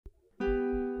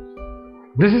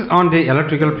This is on the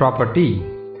electrical property.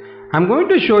 I'm going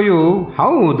to show you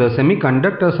how the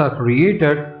semiconductors are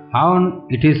created, how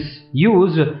it is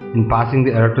used in passing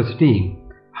the electricity,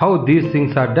 how these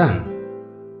things are done.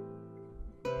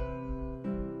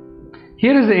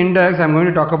 Here is the index. I'm going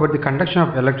to talk about the conduction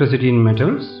of electricity in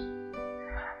metals,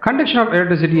 conduction of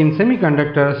electricity in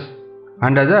semiconductors,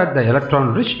 under that the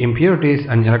electron rich impurities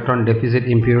and electron deficit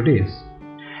impurities.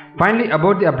 Finally,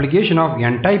 about the application of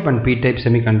N-type and P-type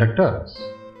semiconductors.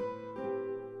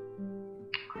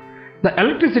 The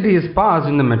electricity is passed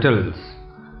in the metals.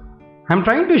 I am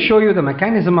trying to show you the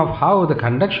mechanism of how the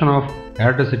conduction of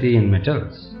electricity in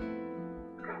metals,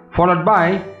 followed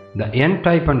by the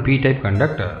N-type and P-type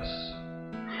conductors.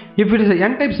 If it is a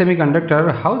N-type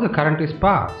semiconductor, how the current is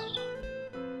passed,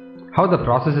 how the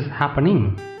process is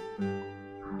happening,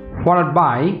 followed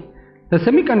by the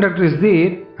semiconductor is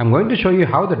there. I am going to show you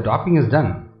how the doping is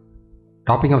done,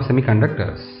 doping of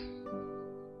semiconductors.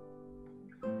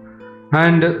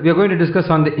 And we are going to discuss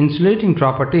on the insulating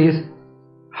properties,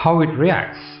 how it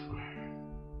reacts.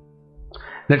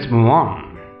 Let's move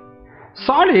on.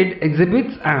 Solid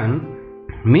exhibits an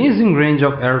amazing range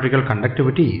of electrical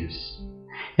conductivities,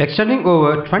 extending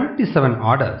over 27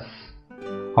 orders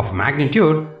of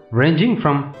magnitude, ranging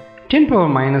from 10 power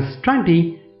minus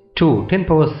 20 to 10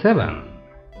 power 7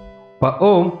 per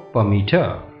ohm per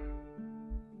meter.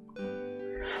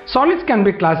 Solids can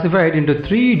be classified into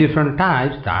three different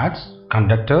types, that's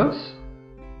conductors,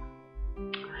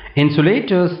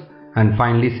 insulators, and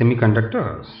finally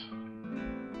semiconductors.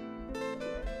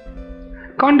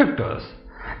 Conductors,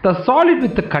 the solid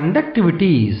with the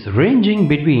conductivities ranging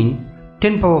between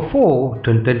 10 power 4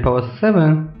 to 10 power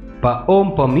 7 per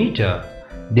ohm per meter,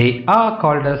 they are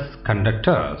called as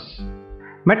conductors.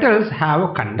 Metals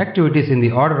have conductivities in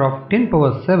the order of 10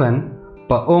 power 7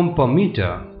 per ohm per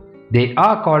meter. They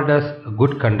are called as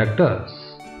good conductors.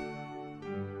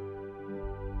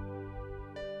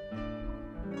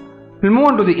 We'll move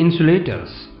on to the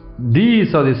insulators.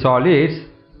 These are the solids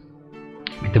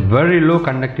with very low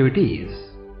conductivities.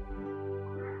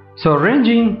 So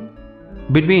ranging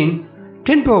between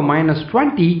 10 power minus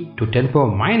 20 to 10 power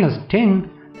minus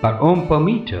 10 per ohm per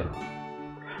meter.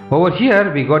 Over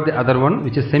here we got the other one,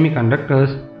 which is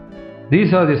semiconductors.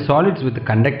 These are the solids with the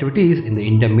conductivities in the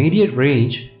intermediate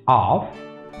range of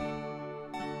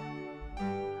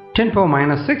 10 power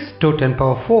minus 6 to 10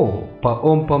 power 4 per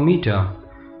ohm per meter.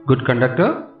 Good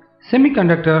conductor,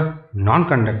 semiconductor,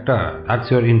 non-conductor,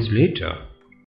 that's your insulator.